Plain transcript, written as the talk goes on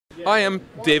Hi, I'm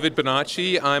David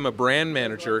Bonacci. I'm a brand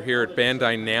manager here at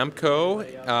Bandai Namco,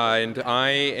 and I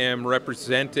am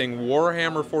representing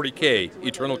Warhammer 40K,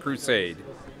 Eternal Crusade.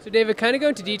 So David, kind of go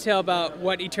into detail about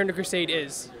what Eternal Crusade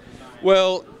is.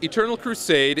 Well, Eternal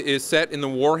Crusade is set in the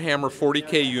Warhammer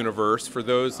 40K universe. For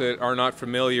those that are not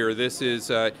familiar, this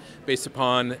is based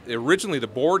upon originally the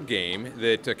board game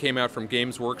that came out from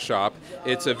Games Workshop.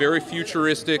 It's a very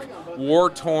futuristic,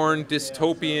 war-torn,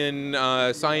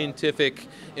 dystopian, scientific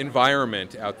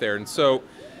environment out there. And so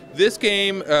this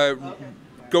game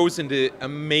goes into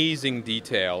amazing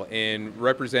detail in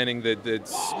representing the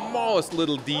smallest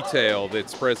little detail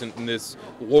that's present in this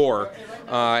lore,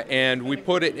 and we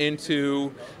put it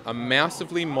into a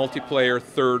massively multiplayer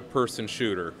third-person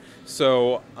shooter.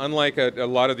 So unlike a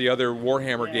lot of the other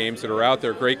Warhammer games that are out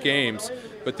there, great games,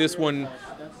 but this one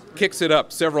kicks it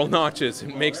up several notches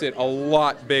and makes it a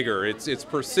lot bigger. It's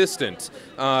persistent.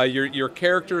 Your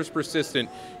character is persistent.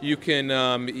 You can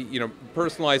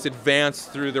personalize, advance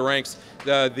through the ranks.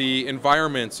 The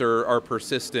environments are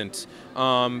persistent.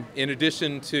 In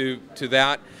addition to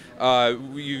that,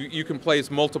 you can play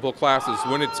as multiple classes.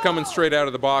 When it's coming straight out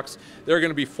of the box, there are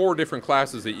going to be 4 different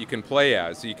classes that you can play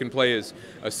as. You can play as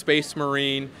a Space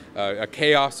Marine, a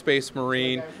Chaos Space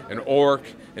Marine, an Orc,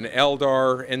 an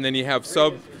Eldar, and then you have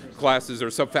sub-classes or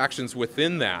sub-factions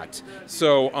within that.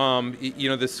 So,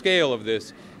 the scale of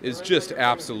this is just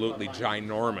absolutely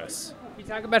ginormous. You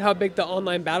talk about how big the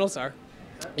online battles are.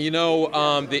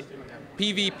 The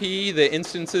PvP, the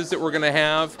instances that we're going to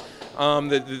have,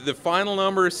 the final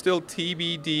number is still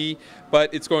TBD,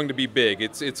 but it's going to be big.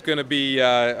 It's going to be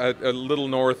a little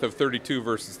north of 32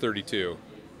 versus 32.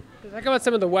 Talk about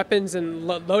some of the weapons and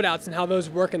loadouts and how those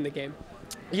work in the game.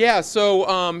 Yeah,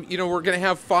 so we're going to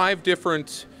have 5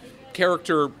 different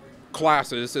character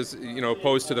classes, as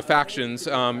opposed to the factions.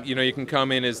 You can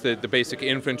come in as the basic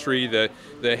infantry,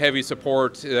 the heavy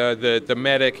support, the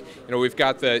medic. We've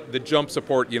got the jump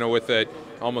support, with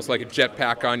almost like a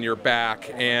jetpack on your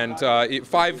back, and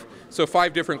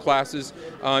 5 different classes.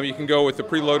 You can go with the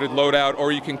preloaded loadout,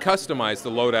 or you can customize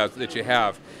the loadout that you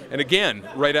have. And again,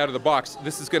 right out of the box,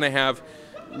 this is going to have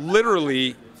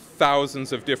literally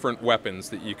thousands of different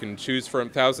weapons that you can choose from,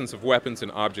 thousands of weapons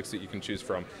and objects that you can choose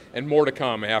from, and more to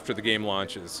come after the game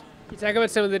launches. You talk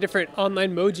about some of the different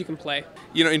online modes you can play.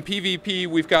 In PvP,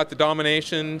 we've got the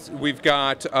Dominations, we've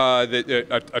got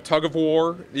a tug of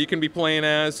war that you can be playing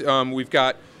as, we've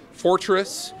got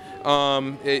Fortress,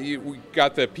 we've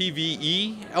got the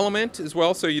PvE element as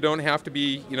well, so you don't have to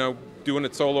be, doing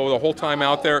it solo the whole time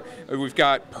out there. We've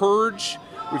got Purge,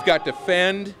 we've got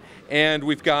Defend, and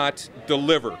we've got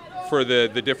Deliver for the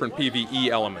different PvE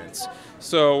elements.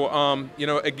 So,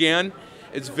 again,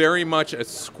 it's very much a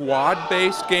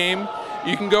squad-based game.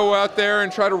 You can go out there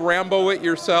and try to Rambo it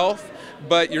yourself,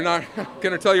 but you're not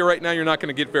going to tell you right now you're not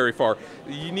going to get very far.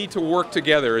 You need to work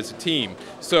together as a team.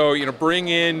 So, bring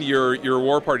in your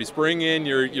war parties, bring in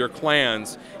your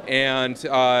clans, and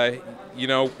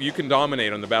you can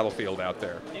dominate on the battlefield out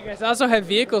there. You guys also have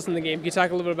vehicles in the game. Can you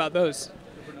talk a little bit about those?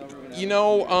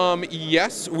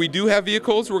 Yes, we do have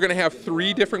vehicles. We're going to have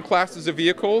 3 different classes of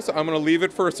vehicles. I'm going to leave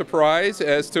it for a surprise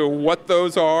as to what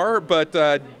those are, but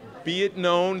be it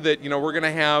known that, we're going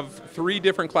to have 3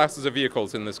 different classes of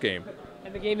vehicles in this game.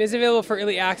 And the game is available for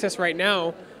early access right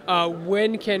now.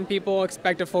 When can people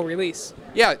expect a full release?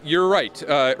 Yeah, you're right.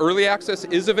 Early access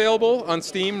is available on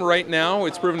Steam right now.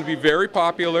 It's proven to be very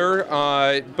popular,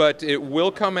 but it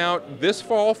will come out this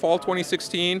fall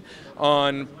 2016,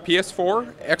 on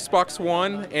PS4, Xbox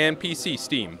One, and PC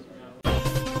Steam.